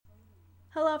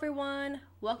Hello everyone,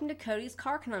 welcome to Cody's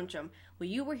Car Conundrum, where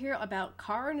you will hear about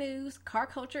car news, car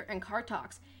culture, and car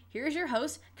talks. Here's your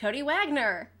host, Cody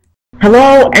Wagner.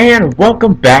 Hello and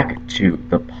welcome back to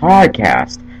the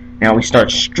podcast. Now we start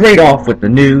straight off with the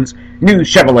news. New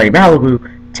Chevrolet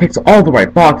Malibu ticks all the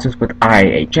right boxes with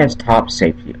IIHS Top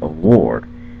Safety Award.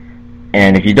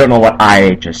 And if you don't know what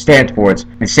IIHS stands for, it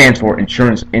stands for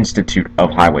Insurance Institute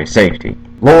of Highway Safety.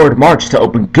 Lord marched to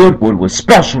open Goodwood with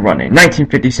special run in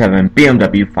 1957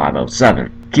 BMW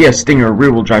 507. Kia Stinger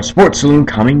rear-wheel drive sports saloon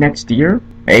coming next year?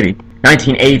 Maybe.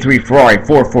 1983 Ferrari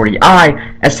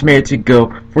 440i estimated to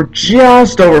go for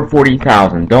just over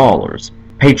 $40,000.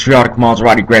 Patriotic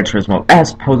Maserati Gran Turismo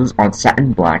S poses on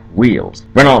satin black wheels.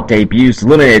 Renault debuts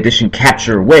limited edition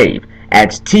Capture Wave,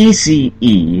 adds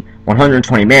TCE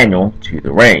 120 manual to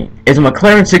the range. Is a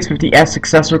McLaren 650S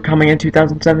successor coming in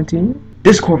 2017?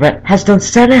 This Corvette has done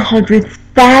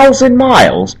 700,000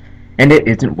 miles, and it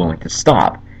isn't willing to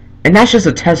stop. And that's just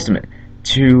a testament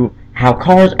to how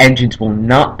cars' engines will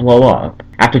not blow up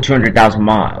after 200,000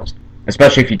 miles,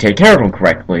 especially if you take care of them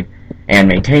correctly and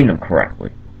maintain them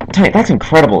correctly. I'm telling you, that's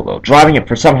incredible though, driving it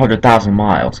for 700,000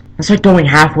 miles. That's like going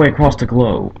halfway across the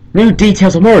globe. New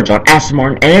details emerge on Aston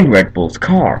Martin and Red Bull's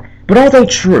car, but are they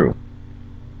true?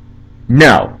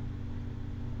 No.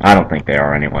 I don't think they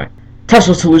are anyway.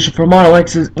 Tesla's solution for Model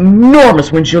X's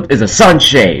enormous windshield is a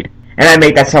sunshade, and I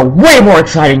make that sound way more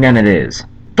exciting than it is.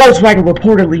 Volkswagen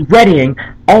reportedly readying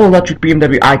all-electric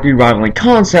BMW i3 rivaling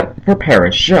concept for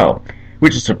Paris show,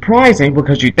 which is surprising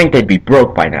because you'd think they'd be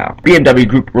broke by now. BMW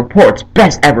Group reports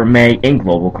best ever May in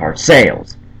global car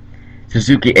sales.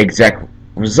 Suzuki exec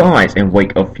resigns in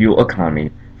wake of fuel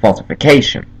economy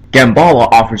falsification. Gambala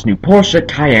offers new Porsche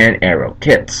Cayenne Aero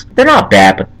kits. They're not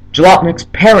bad, but Jalopnik's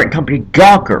parent company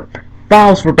Gawker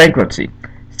files for bankruptcy,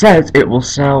 says it will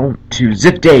sell to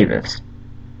Ziff Davis,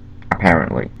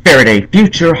 apparently. Faraday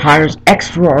Future hires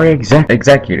ex-Ferrari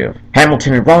executive.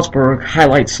 Hamilton and Rosberg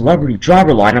highlight celebrity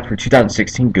driver lineup for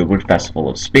 2016 Goodwood Festival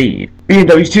of Speed.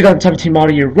 BMW's 2017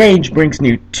 model year range brings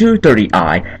new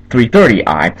 230i,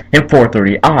 330i, and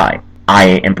 430i,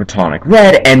 i8 and Protonic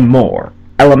Red, and more.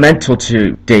 Elemental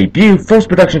to debut first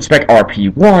production spec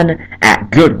RP1 at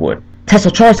Goodwood.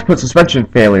 Tesla tries to put suspension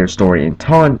failure story in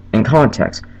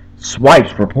context.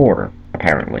 Swipes reporter,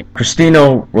 apparently.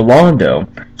 Cristino Rolando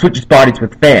switches bodies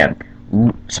with fan.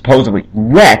 Supposedly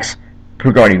wrecks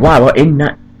Bugatti Huayra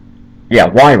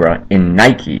in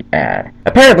Nike ad.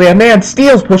 Apparently a man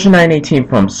steals Porsche 918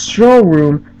 from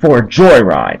showroom for a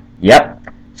joyride. Yep,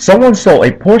 someone stole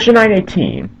a Porsche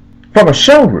 918 from a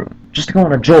showroom just to go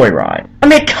on a joyride. I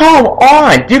mean, come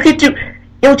on!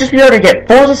 It would just be better to get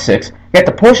Forza 6, get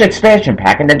the Porsche expansion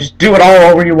pack, and then just do it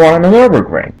all over you want on the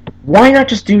Nürburgring. Why not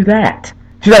just do that?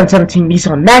 2017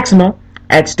 Nissan Maxima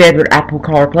adds standard Apple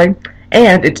CarPlay,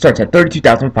 and it starts at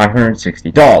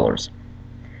 $32,560.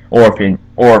 Or if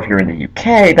you're in the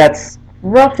UK, that's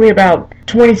roughly about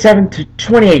 27 to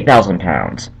 28,000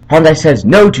 pounds. Hyundai says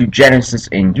no to Genesis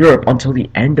in Europe until the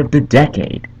end of the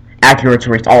decade. Acura to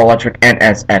race all-electric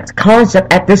NSX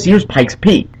concept at this year's Pikes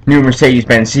Peak. New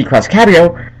Mercedes-Benz C-Class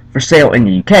Cabrio for sale in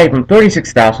the UK from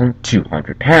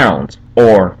 £36,200,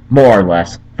 or more or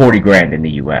less 40 grand in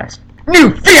the US. New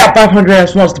Fiat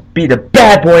 500S wants to be the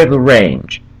bad boy of the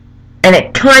range, and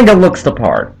it kinda looks the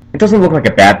part. It doesn't look like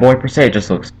a bad boy per se, it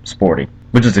just looks sporty,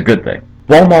 which is a good thing.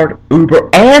 Walmart, Uber,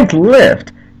 and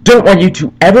Lyft don't want you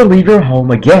to ever leave your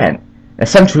home again.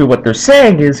 Essentially what they're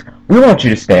saying is, we want you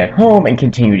to stay at home and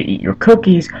continue to eat your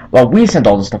cookies while we send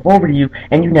all the stuff over to you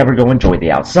and you never go enjoy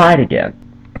the outside again.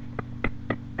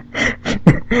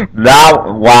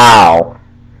 Wow.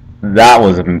 That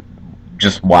was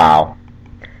just wow.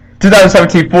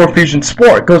 2017 Ford Fusion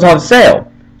Sport goes on sale.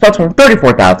 Starts from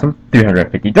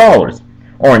 $34,350.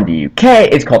 Or in the UK,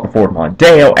 it's called the Ford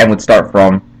Mondeo and would start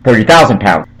from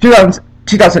 £30,000.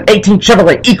 2018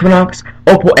 Chevrolet Equinox,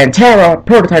 Opel Antara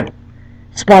prototype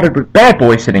spotted with bad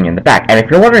boy sitting in the back. And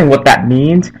if you're wondering what that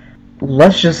means,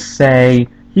 let's just say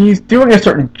he's doing a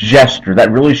certain gesture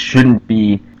that really shouldn't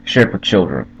be shared for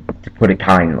children, to put it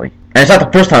kindly. And it's not the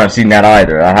first time I've seen that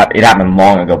either. It happened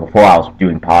long ago before I was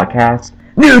doing podcasts.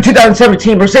 New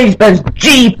 2017 Mercedes-Benz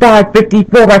G550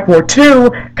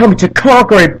 4x42 coming to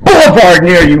Concord Boulevard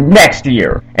near you next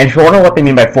year. And if you wonder what they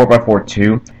mean by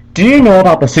 4x42, do you know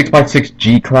about the 6x6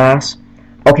 G-Class?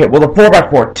 Okay, well the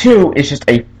 4x42 is just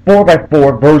a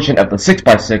 4x4 version of the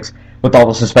 6x6 with all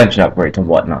the suspension upgrades and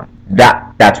whatnot.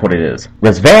 That's what it is.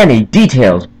 Razvani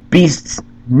details Beast's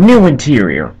new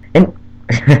interior. And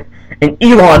an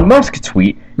Elon Musk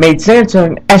tweet made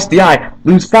Samsung SDI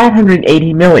lose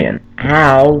 $580 million.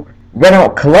 How?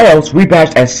 Renault Koleos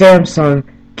rebadged as Samsung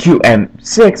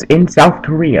QM6 in South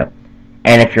Korea.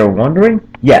 And if you're wondering,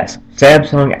 yes,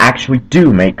 Samsung actually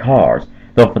do make cars,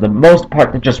 though for the most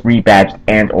part they're just rebadged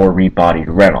and or rebodied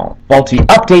Renault. Faulty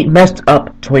update messed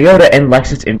up Toyota and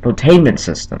Lexus infotainment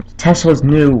systems. Tesla's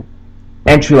new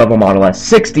entry-level Model S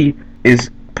 60 is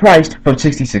priced from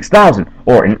 $66,000,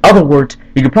 or in other words,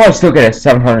 you could probably still get a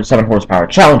 707 horsepower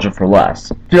Challenger for less.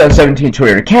 2017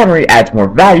 Toyota Camry adds more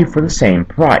value for the same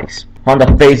price. Honda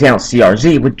phasing out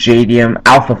CRZ with JDM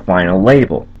Alpha Final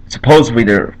label. Supposedly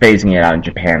they're phasing it out in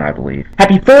Japan, I believe.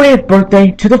 Happy 40th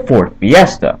birthday to the Ford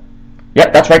Fiesta.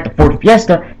 Yep, that's right, the Ford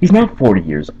Fiesta is now 40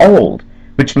 years old,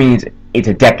 which means it's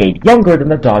a decade younger than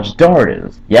the Dodge Dart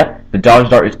is. Yep, the Dodge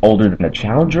Dart is older than the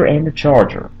Challenger and the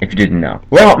Charger, if you didn't know.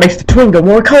 Well, it makes the Twingo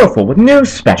more colorful with new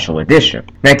special edition.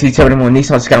 1971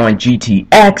 Nissan Skyline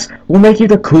GTX will make you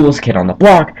the coolest kid on the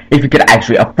block if you could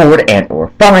actually afford and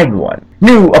or find one.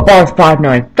 New Abarth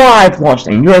 595 launched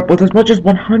in Europe with as much as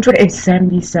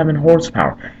 177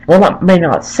 horsepower. While that may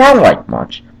not sound like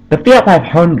much, the Fiat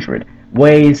 500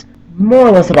 weighs more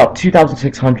or less about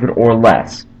 2,600 or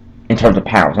less in terms of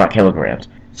pounds, not kilograms.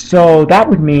 So that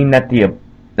would mean that the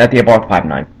Abarth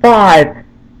 595,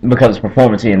 because its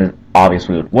performance is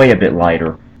obviously way a bit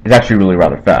lighter, is actually really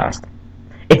rather fast.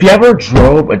 If you ever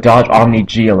drove a Dodge Omni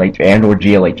GLH and or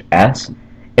GLH-S,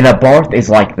 an Abarth is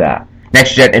like that.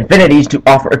 Next-gen Infinitis to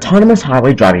offer autonomous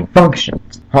highway driving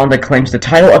functions. Honda claims the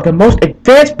title of the most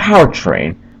advanced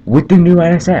powertrain with the new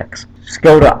NSX.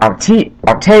 Skoda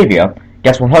Octavia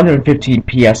gets 115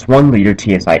 PS 1-liter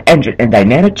TSI engine and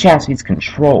dynamic chassis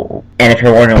control. And if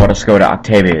you're wondering what a Skoda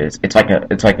Octavia is, it's like a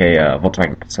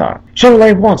Volkswagen Passat.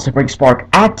 Chevrolet wants to bring Spark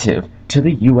Active to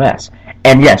the US.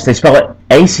 And yes, they spell it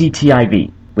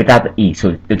ACTIV without the E,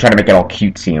 so they're trying to make it all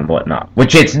cutesy and whatnot.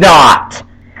 Which it's not!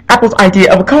 Apple's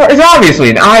idea of a car is obviously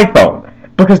an iPhone,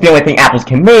 because the only thing Apples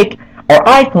can make are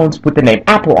iPhones with the name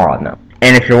Apple on them.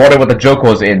 And if you're wondering what the joke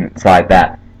was inside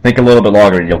that, think a little bit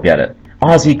longer and you'll get it.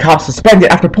 Aussie cop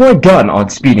suspended after pulling a gun on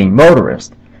speeding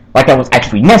motorist. Like that was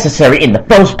actually necessary in the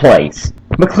first place.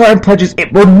 McLaren pledges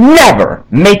it will never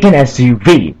make an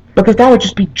SUV, because that would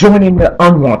just be joining the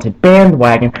unwanted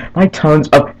bandwagon by tons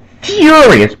of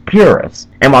furious purists.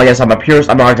 And while yes, I'm a purist,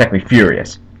 I'm not exactly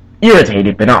furious.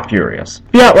 Irritated, but not furious.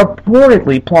 Fiat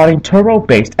reportedly plotting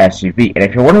Toro-based SUV, and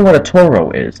if you're wondering what a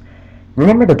Toro is,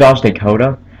 remember the Dodge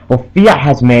Dakota? Well, Fiat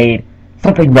has made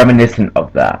something reminiscent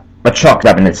of that. A truck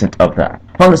reminiscent of that.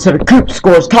 Honda Civic Coupe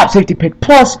scores Top Safety Pick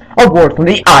Plus award from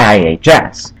the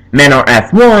IIHS. Manor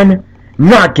F1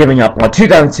 not giving up on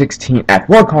 2016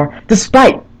 F1 car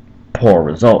despite poor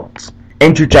results.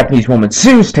 Injured Japanese woman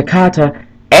sues Takata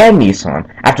and Nissan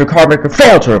after carmaker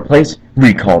failed to replace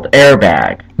recalled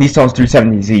airbag. Nissan's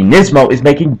 370Z Nismo is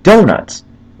making donuts,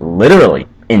 literally,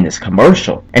 in this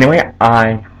commercial. Anyway,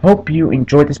 I hope you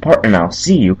enjoyed this part, and I'll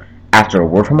see you after a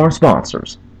word from our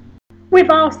sponsors. We've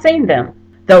all seen them.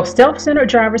 Those self-centered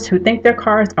drivers who think their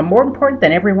cars are more important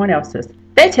than everyone else's.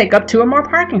 They take up 2 or more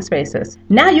parking spaces.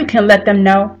 Now you can let them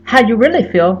know how you really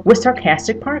feel with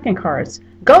sarcastic parking cards.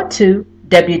 Go to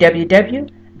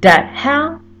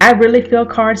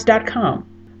www.howireallyfeelcards.com.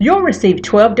 You'll receive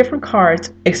 12 different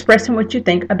cards expressing what you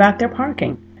think about their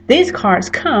parking. These cards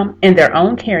come in their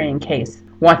own carrying case.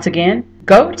 Once again,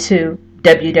 go to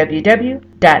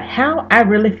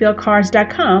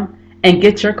www.howireallyfeelcards.com and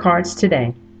get your cards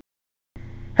today.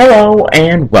 Hello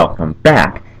and welcome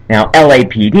back. Now,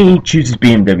 LAPD chooses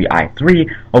BMW i3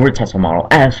 over Tesla Model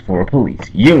S for a police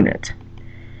unit.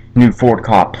 New Ford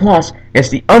Ka Plus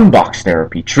is the unbox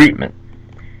therapy treatment.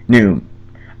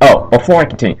 Before I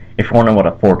continue, if you want to know what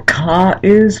a Ford Ka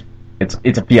is, it's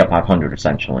a Fiat 500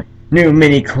 essentially. New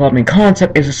Mini Clubbing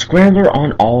concept is a scrambler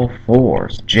on all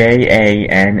fours.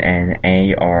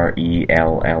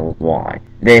 JANNARELLY.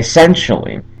 They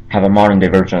essentially have a modern-day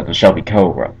version of the Shelby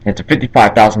Cobra. It's a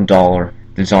 $55,000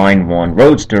 Design 1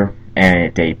 Roadster, and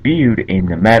it debuted in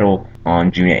the metal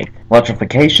on June 8th.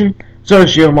 Electrification?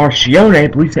 Sergio Marchionne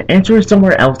believes the answer is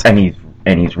somewhere else, and he's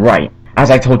right.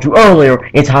 As I told you earlier,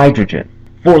 it's hydrogen.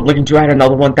 Ford looking to add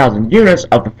another 1,000 units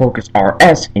of the Focus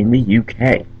RS in the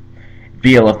UK.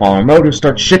 VLF Automotive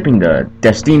starts shipping the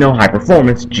Destino High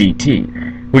Performance GT,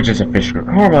 which is a Fisker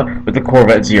Karma with the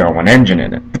Corvette ZR1 engine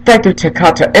in it. Defective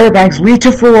Takata airbags lead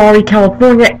to Ferrari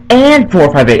California and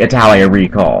 458 Italia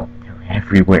recall. They're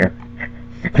everywhere.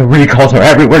 The recalls are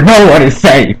everywhere. No one is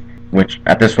safe. Which,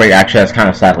 at this rate, actually is kind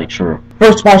of sadly true.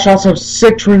 First spot shots of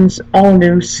Citroen's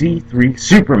all-new C3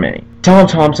 Super Mini.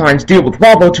 TomTom signs deal with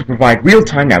Volvo to provide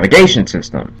real-time navigation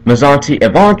system. Maserati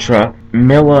Elantra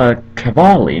Mille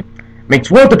Cavalli makes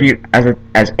world debut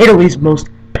as Italy's most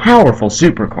powerful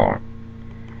supercar.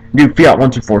 New Fiat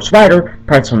 124 Spider,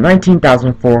 priced from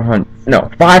 $19,400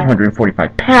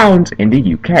 545 pounds in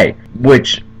the UK,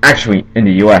 which actually in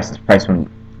the US is priced from,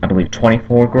 I believe,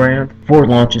 24 grand. Ford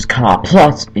launches Ka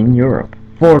Plus in Europe.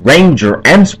 Ford Ranger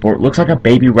M Sport looks like a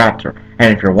baby Raptor,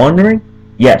 and if you're wondering,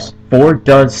 yes, Ford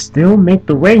does still make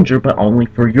the Ranger, but only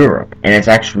for Europe, and it's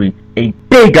actually a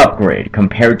big upgrade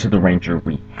compared to the Ranger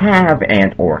we have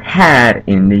and or had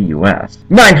in the US.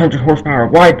 900 horsepower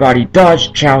wide-body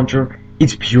Dodge Challenger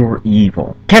is pure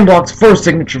evil. Ken Block's first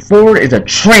signature Ford is a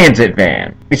transit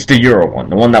van. It's the Euro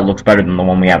one, the one that looks better than the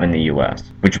one we have in the US,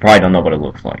 but you probably don't know what it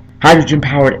looks like.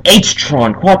 Hydrogen-powered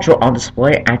H-Tron Quattro on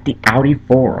display at the Audi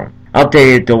Forum.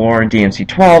 Updated DeLorean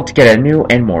DMC-12 to get a new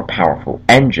and more powerful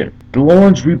engine.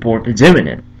 DeLorean's rebirth is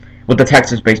imminent, with the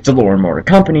Texas-based DeLorean Motor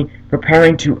Company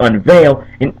preparing to unveil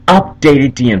an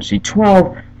updated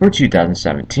DMC-12 for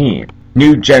 2017.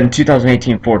 New Gen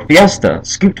 2018 Ford Fiesta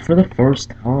scooped for the first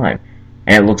time,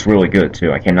 and it looks really good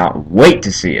too. I cannot wait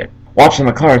to see it. Watch the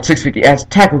McLaren 650S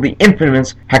tackle the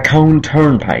infamous Hakone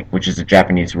Turnpike, which is a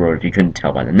Japanese road if you couldn't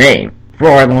tell by the name.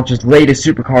 Ferrari launches latest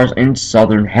supercars in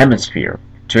Southern Hemisphere.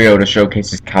 Toyota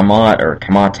showcases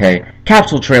Kamate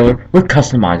capsule trailer with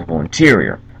customizable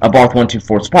interior. A Barth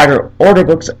 124 Spider order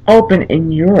books open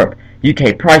in Europe.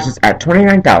 UK prices at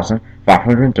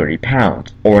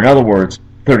 £29,530, or in other words,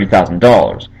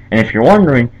 $30,000. And if you're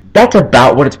wondering, that's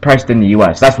about what it's priced in the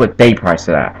US. That's what they price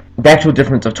it at. The actual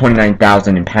difference of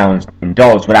 29,000 in pounds in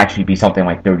dollars would actually be something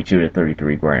like 32 to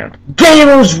 33 grand.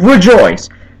 Gamers rejoice!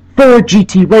 Ford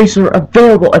GT Racer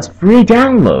available as free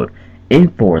download in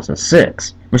Forza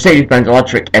 6. Mercedes-Benz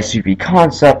electric SUV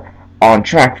concept on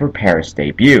track for Paris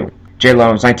debut. J.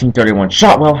 Leno's 1931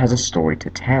 Shotwell has a story to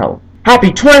tell.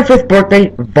 Happy 25th birthday,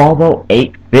 Volvo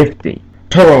 850.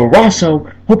 Toro Rosso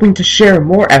hoping to share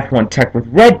more F1 tech with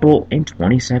Red Bull in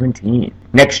 2017.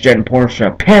 Next-gen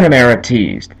Porsche Panamera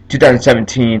teased.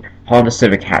 2017 Honda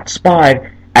Civic hatch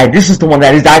spied, and this is the one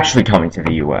that is actually coming to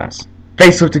the US.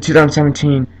 Facelift to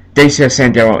 2017 Dacia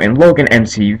Sandero and Logan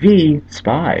MCV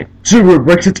spied. Subaru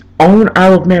breaks its own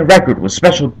Isle of Man record with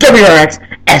special WRX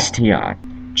STI.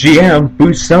 GM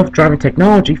boosts self-driving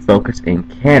technology focus in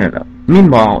Canada.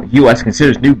 Meanwhile, US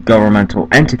considers new governmental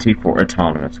entity for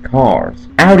autonomous cars.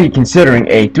 Audi considering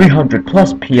a 300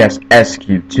 plus PS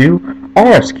SQ2,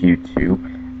 RSQ2,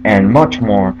 and much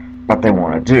more what they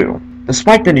want to do.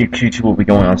 Despite the new Q2 will be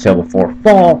going on sale before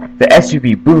fall, the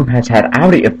SUV boom has had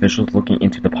Audi officials looking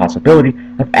into the possibility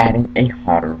of adding a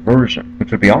hotter version,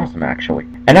 which would be awesome actually.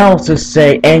 Analysis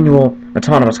say annual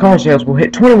autonomous car sales will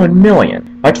hit 21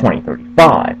 million by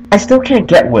 2035. I still can't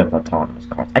get with autonomous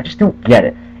cars. I just don't get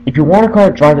it. If you want a car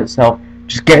that drives itself,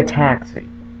 just get a taxi.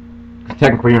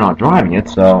 Technically you're not driving it,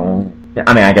 so...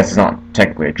 I mean, I guess it's not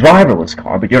technically a driverless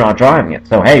car, but you're not driving it,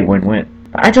 so hey, win-win.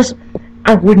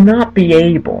 I would not be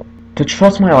able to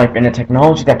trust my life in a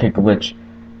technology that could glitch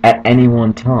at any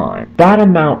one time. That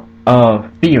amount of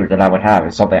fear that I would have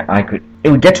is something it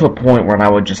would get to a point where I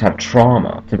would just have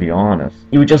trauma, to be honest.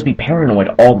 You would just be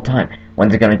paranoid all the time.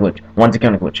 When's it gonna glitch? When's it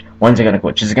gonna glitch? When's it gonna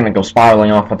glitch? Is it gonna go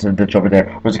spiraling off onto the ditch over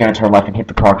there? Or is it gonna turn left and hit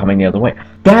the car coming the other way?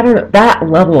 That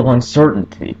level of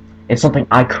uncertainty is something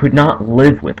I could not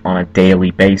live with on a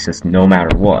daily basis, no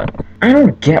matter what. I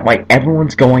don't get why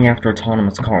everyone's going after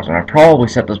autonomous cars, and I've probably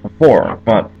said this before,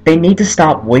 but they need to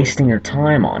stop wasting their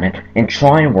time on it and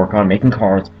try and work on making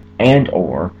cars and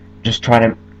or just try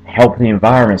to help the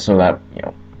environment so that,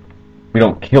 we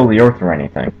don't kill the earth or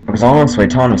anything. Because honestly,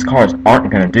 autonomous cars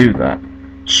aren't going to do that.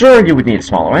 Sure, you would need a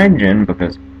smaller engine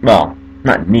because, well,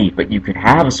 not need, but you could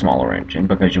have a smaller engine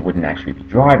because you wouldn't actually be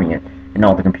driving it. And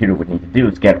all the computer would need to do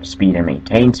is get up to speed and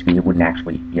maintain speed. It wouldn't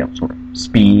actually, sort of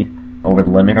speed over the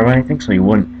limit or anything, so you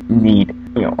wouldn't need,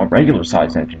 a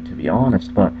regular-sized engine, to be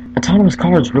honest. But autonomous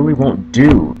cars really won't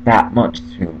do that much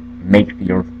to make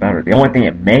the Earth better. The only thing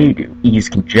it may do, ease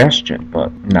congestion,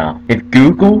 but no. If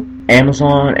Google,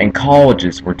 Amazon, and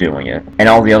colleges were doing it, and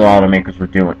all the other automakers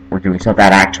were doing stuff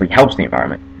that actually helps the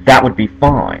environment, that would be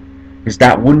fine, because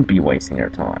that wouldn't be wasting their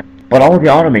time. But all of the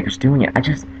automakers doing it,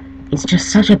 it's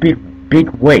just such a big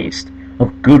waste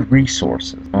of good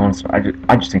resources. Honestly,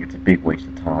 I just think it's a big waste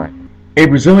of time. A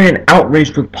Brazilian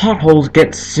outraged with potholes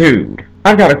gets sued.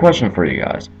 I've got a question for you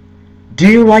guys. Do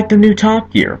you like the new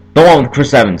Top Gear? The one with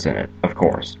Chris Evans in it, of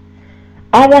course.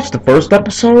 I watched the first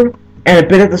episode and a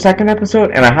bit of the second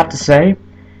episode, and I have to say,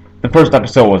 the first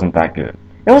episode wasn't that good.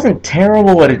 It wasn't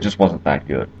terrible, but it just wasn't that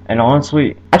good. And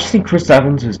honestly, I just think Chris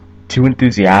Evans is too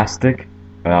enthusiastic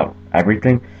about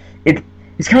everything.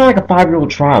 He's kind of like a 5-year-old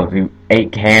child who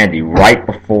ate candy right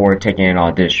before taking an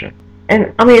audition.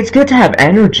 And, I mean, it's good to have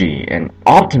energy and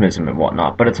optimism and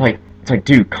whatnot, but it's like,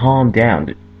 dude, calm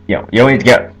down. You don't need to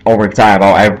get overexcited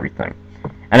about everything.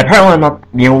 And apparently I'm not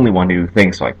the only one who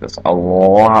thinks like this. A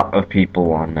lot of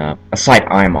people on a site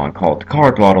I'm on called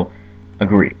Car Throttle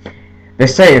agree. They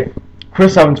say if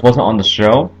Chris Evans wasn't on the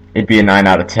show, it'd be a 9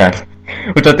 out of 10.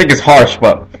 Which I think is harsh,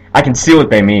 but I can see what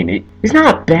they mean. He's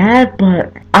not bad,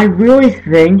 but I really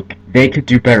think they could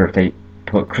do better if they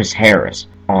put Chris Harris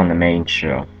on the main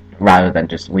show, rather than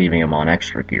just leaving him on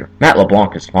Extra Gear. Matt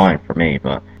LeBlanc is fine for me,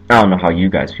 but I don't know how you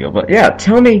guys feel. But yeah,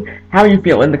 tell me how you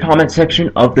feel in the comment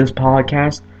section of this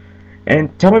podcast, and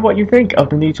tell me what you think of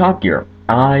the new Top Gear.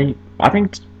 I think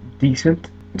it's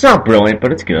decent. It's not brilliant,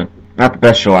 but it's good. Not the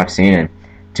best show I've seen, and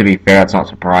to be fair, that's not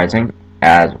surprising,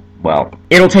 as well.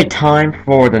 It'll take time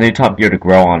for the new Top Gear to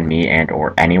grow on me and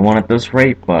or anyone at this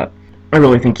rate, but I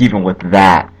really think even with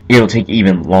that, it'll take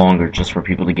even longer just for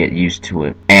people to get used to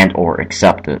it and or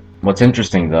accept it. What's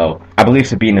interesting though, I believe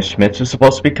Sabina Schmitz is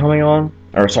supposed to be coming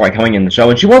in the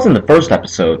show, and she was in the first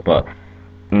episode, but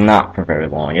not for very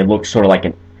long. It looks sort of like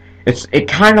it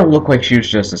kind of looked like she was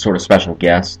just a sort of special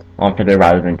guest on for there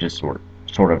rather than just sort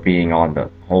of being on the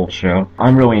whole show.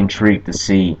 I'm really intrigued to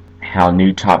see how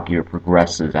new Top Gear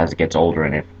progresses as it gets older,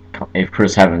 and if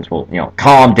Chris Evans will,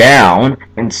 calm down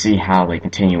and see how they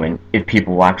continue, and if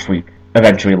people will actually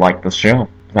eventually like the show,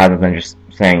 rather than just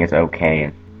saying it's okay.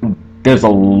 And there's a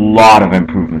lot of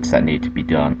improvements that need to be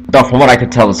done. Though from what I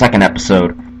could tell, the second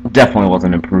episode definitely was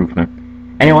an improvement.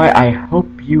 Anyway, I hope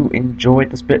you enjoyed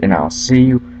this bit, and I'll see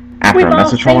you after a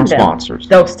message from our sponsors.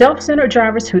 Those self-centered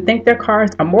drivers who think their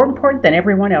cars are more important than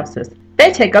everyone else's.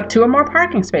 They take up 2 or more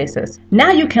parking spaces.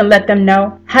 Now you can let them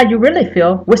know how you really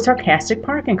feel with sarcastic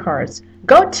parking cards.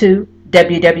 Go to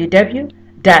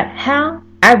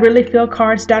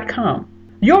www.howireallyfeelcards.com.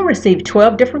 You'll receive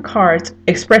 12 different cards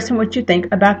expressing what you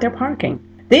think about their parking.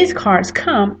 These cards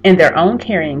come in their own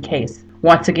carrying case.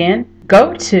 Once again,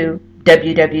 go to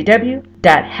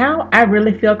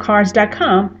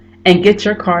www.howireallyfeelcards.com and get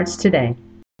your cards today.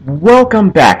 Welcome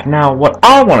back. Now, what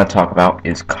I want to talk about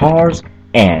is cars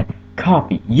and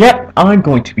coffee. Yep, I'm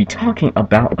going to be talking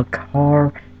about a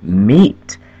car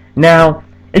meet. Now,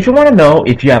 if you want to know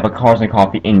if you have a Cars and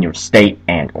Coffee in your state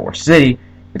and or city,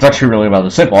 it's actually really rather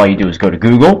simple. All you do is go to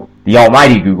Google. The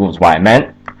almighty Google is what I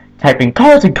meant. Type in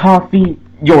Cars and Coffee,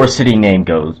 your city name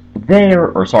goes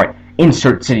there,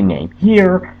 insert city name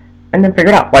here, and then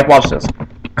figure it out. Like, watch this.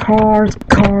 Cars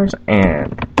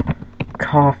and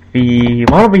Coffee.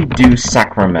 Why don't we do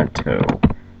Sacramento?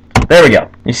 There we go.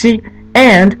 You see?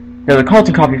 And there's a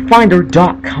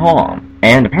CarsandCoffeeFinder.com.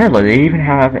 And apparently they even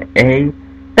have a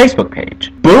Facebook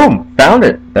page. Boom! Found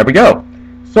it. There we go.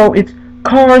 So it's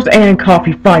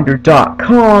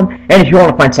CarsandCoffeeFinder.com. And if you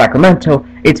want to find Sacramento,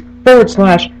 it's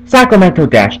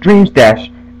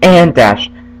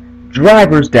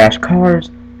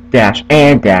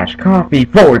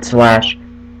 /Sacramento-dreams-and-drivers-cars-and-coffee /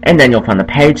 and then you'll find the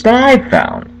page that I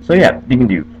found. So yeah, you can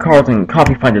do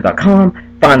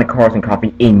CarsandCoffeeFinder.com, find the Cars and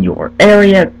Coffee in your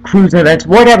area, cruise events,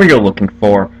 whatever you're looking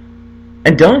for,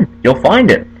 and done. You'll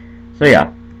find it. So yeah,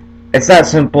 it's that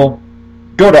simple.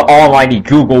 Go to almighty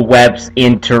Google Webs,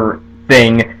 enter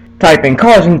thing, type in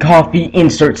Cars and Coffee,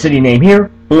 insert city name here,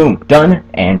 boom, done,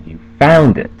 and you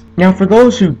found it. Now for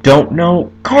those who don't know,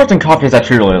 Cars and Coffee is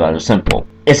actually really rather simple.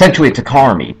 Essentially it's a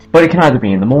car meet, but it can either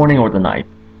be in the morning or the night.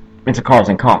 It's a Cars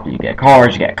and Coffee. You get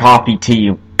cars, you get coffee,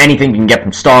 tea, anything you can get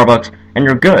from Starbucks, and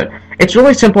you're good. It's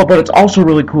really simple, but it's also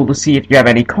really cool to see if you have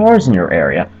any cars in your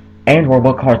area, and or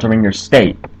what cars are in your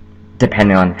state,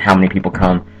 depending on how many people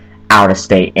come out of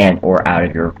state and or out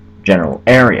of your general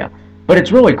area. But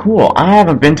it's really cool. I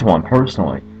haven't been to one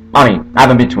personally. I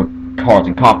haven't been to a Cars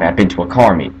and Coffee. I've been to a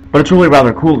car meet. But it's really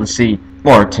rather cool to see,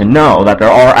 or to know, that there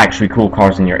are actually cool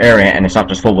cars in your area, and it's not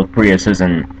just full with Priuses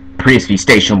and Prius V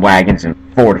station wagons and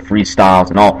Ford Freestyles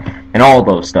and all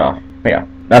those stuff. But yeah,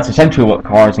 that's essentially what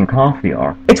Cars and Coffee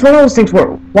are. It's one of those things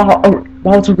where,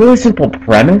 while it's a really simple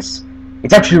premise,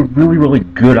 it's actually a really, really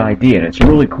good idea, and it's a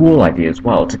really cool idea as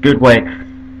well. It's a good way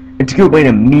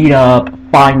to meet up,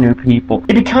 find new people.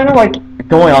 It'd be kind of like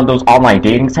going on those online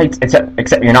dating sites,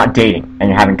 except you're not dating, and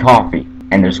you're having coffee,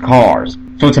 and there's cars.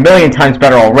 So it's a million times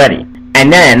better already.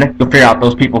 And then you'll figure out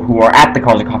those people who are at the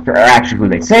Cars and Coffee are actually who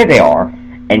they say they are,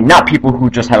 and not people who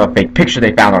just have a fake picture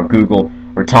they found on Google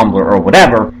or Tumblr or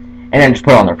whatever, and then just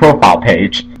put it on their profile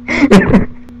page.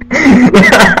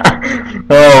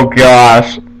 Oh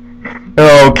gosh.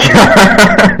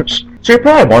 So you're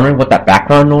probably wondering what that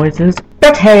background noise is?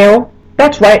 That's hail.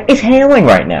 That's right, it's hailing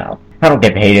right now. I don't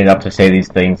get paid enough to say these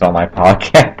things on my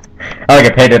podcast. I don't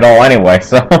get paid at all anyway,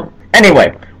 so...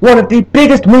 Anyway, one of the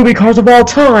biggest movie cars of all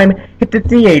time hit the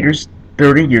theaters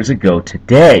 30 years ago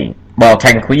today. Well,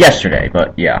 technically yesterday,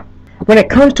 but yeah. When it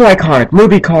comes to iconic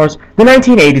movie cars, the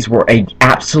 1980s were an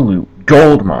absolute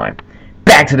goldmine.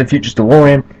 Back to the Future's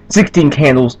DeLorean, 16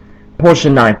 Candles, Porsche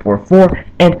 944,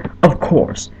 and, of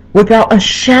course, without a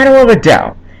shadow of a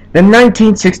doubt, the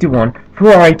 1961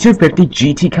 Ferrari 250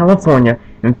 GT California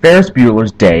and Ferris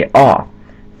Bueller's Day Off.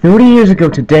 30 years ago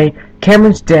today,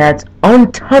 Cameron's dad's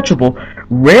untouchable,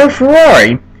 rare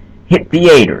Ferrari hit the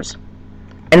 8ers,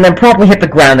 and then promptly hit the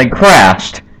ground and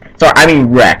crashed. Sorry, I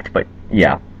mean wrecked, but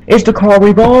yeah. It's the car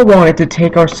we've all wanted to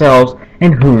take ourselves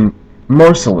and home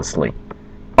mercilessly.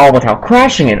 All without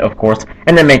crashing it, of course,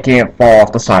 and then making it fall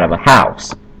off the side of a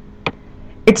house.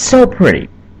 It's so pretty.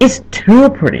 It's too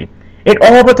pretty. It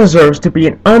all but deserves to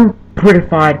be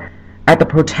unprettified at the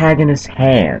protagonist's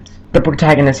hands. The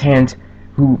protagonist's hands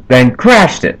who then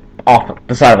crashed it off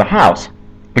the side of the house,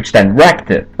 which then wrecked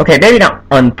it. Okay, maybe not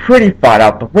unprettified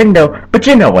out the window, but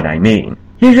you know what I mean.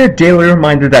 Here's your daily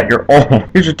reminder that you're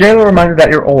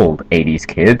old. 80s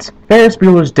kids. Ferris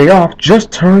Bueller's Day Off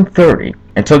just turned 30,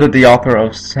 and so did the author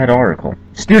of said article.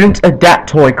 Students adapt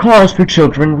toy cars for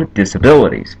children with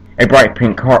disabilities. A bright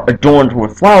pink car adorned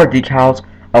with flower decals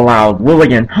allowed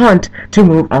Lillian Hunt to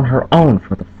move on her own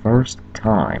for the first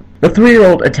time. The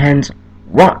 3-year-old attends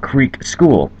Rock Creek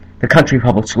School, the country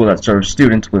public school that serves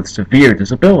students with severe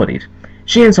disabilities.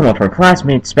 She and some of her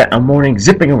classmates spent a morning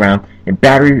zipping around in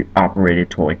battery-operated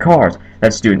toy cars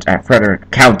that students at Frederick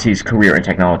County's Career and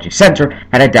Technology Center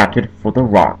had adapted for the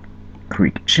Rock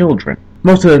Creek children.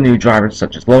 Most of the new drivers,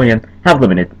 such as Lillian, have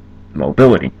limited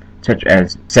mobility, such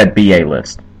as said BA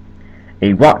list.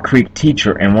 A Rock Creek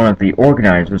teacher and one of the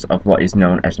organizers of what is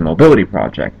known as the Mobility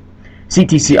Project.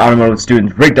 CTC automotive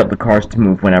students rigged up the cars to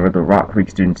move whenever the Rock Creek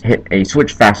students hit a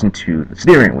switch fastened to the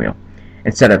steering wheel.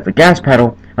 Instead of the gas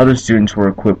pedal, other students were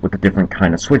equipped with a different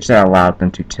kind of switch that allowed them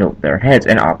to tilt their heads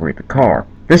and operate the car.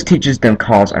 This teaches them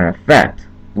cause and effect,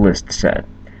 List said.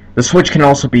 The switch can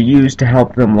also be used to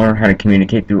help them learn how to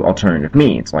communicate through alternative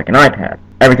means, like an iPad.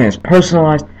 Everything is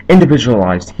personalized,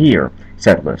 individualized here,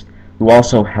 said List, who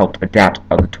also helped adapt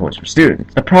other toys for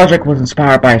students. The project was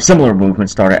inspired by a similar movement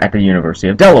started at the University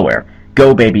of Delaware,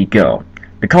 Go Baby Go.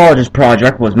 The college's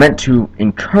project was meant to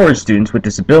encourage students with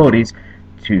disabilities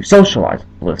to socialize,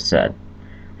 List said.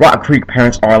 Rock Creek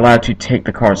parents are allowed to take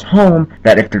the cars home,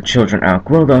 that if their children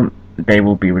outgrow them, they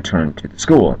will be returned to the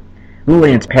school.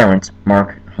 Lillian's parents,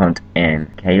 Mark Hunt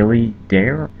and Kaylee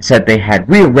Dare, said they had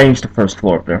rearranged the first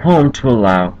floor of their home to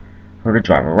allow her to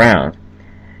drive around.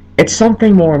 It's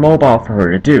something more mobile for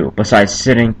her to do, besides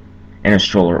sitting in a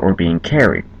stroller or being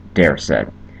carried, Dare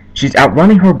said. She's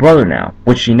outrunning her brother now,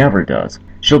 which she never does.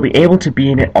 She'll be able to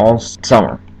be in it all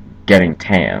summer, getting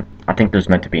tan. I think there's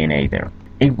meant to be an A there.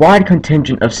 A wide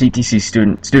contingent of CTC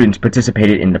students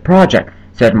participated in the project,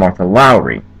 said Martha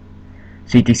Lowry,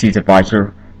 CTC's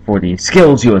advisor for the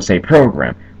Skills USA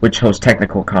program, which hosts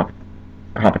technical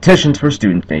competitions for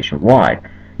students nationwide.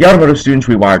 The automotive students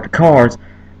rewired the cars,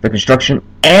 the construction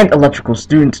and electrical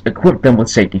students equipped them with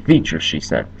safety features, she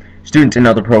said. Students in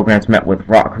other programs met with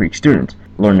Rock Creek students,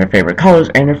 learned their favorite colors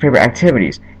and their favorite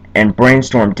activities, and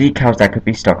brainstormed decals that could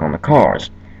be stuck on the cars.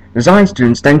 Design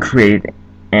students then created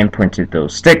and printed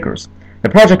those stickers. The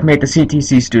project made the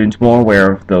CTC students more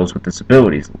aware of those with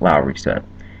disabilities, Lowry said,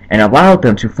 and allowed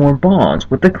them to form bonds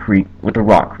with the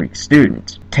Rock Creek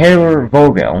students. Taylor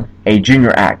Vogel, a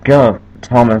junior at Gov.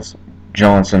 Thomas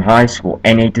Johnson High School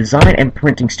and a design and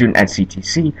printing student at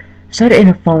CTC, said in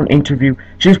a phone interview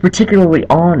she was particularly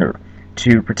honored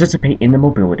to participate in the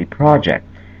mobility project.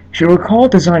 She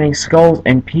recalled designing skulls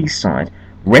and peace signs,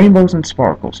 rainbows and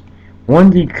sparkles.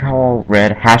 One decal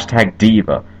read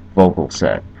 #Diva, Vogel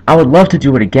said. I would love to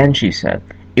do it again, she said.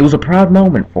 It was a proud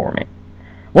moment for me.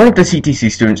 One of the CTC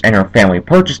students and her family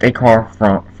purchased a car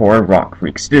for a Rock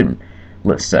Creek student,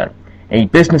 List said. A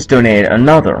business donated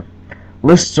another.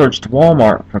 List searched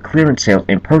Walmart for clearance sales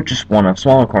and purchased one of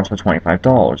smaller cars for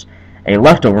 $25, a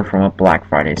leftover from a Black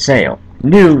Friday sale.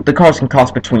 New, the cars can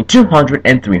cost between $200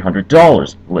 and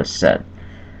 $300, List said.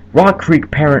 Rock Creek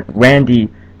parent Randy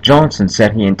Johnson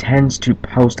said he intends to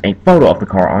post a photo of the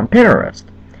car on Pinterest,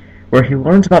 where he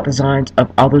learns about designs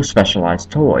of other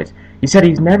specialized toys. He said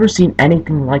he's never seen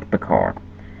anything like the car.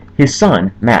 His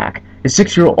son, Mac, is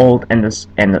 6-year-old and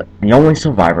the only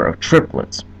survivor of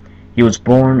triplets. He was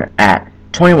born at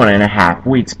 21 and a half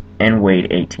weeks and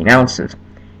weighed 18 ounces.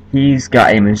 He's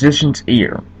got a musician's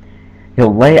ear.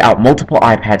 He'll lay out multiple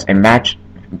iPads and match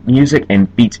music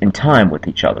and beats in time with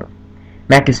each other.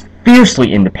 Mac is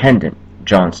fiercely independent,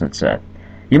 Johnson said.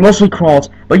 He mostly crawls,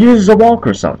 but uses a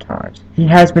walker sometimes. He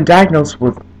has been diagnosed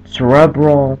with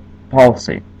cerebral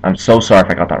palsy. I'm so sorry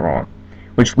if I got that wrong,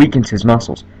 which weakens his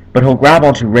muscles, but he'll grab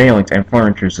onto railings and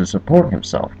furniture to support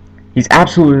himself. He's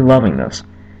absolutely loving this.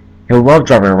 He'll love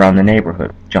driving around the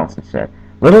neighborhood, Johnson said.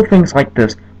 Little things like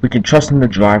this We can trust him to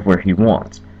drive where he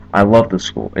wants. I love the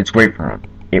school. It's great for him.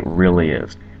 It really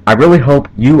is. I really hope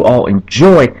you all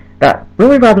enjoy that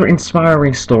really rather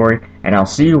inspiring story, and I'll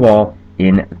see you all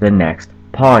in the next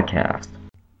podcast.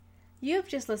 You have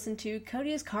just listened to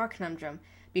Cody's Car Conundrum.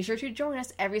 Be sure to join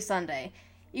us every Sunday.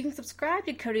 You can subscribe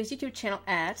to Cody's YouTube channel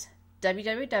at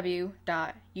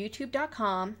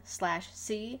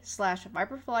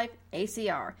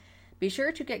www.youtube.com/c/viperforlifeacr. Be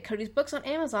sure to get Cody's books on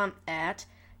Amazon at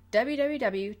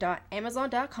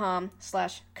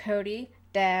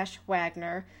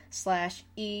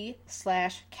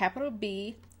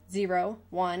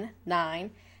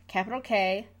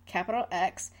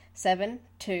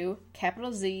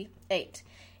X72Z8.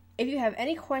 If you have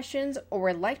any questions or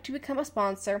would like to become a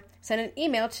sponsor, send an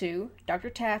email to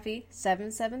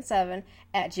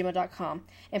drtaffy777@gmail.com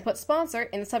and put sponsor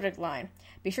in the subject line.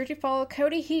 Be sure to follow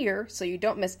Cody here so you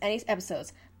don't miss any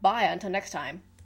episodes. Bye until next time.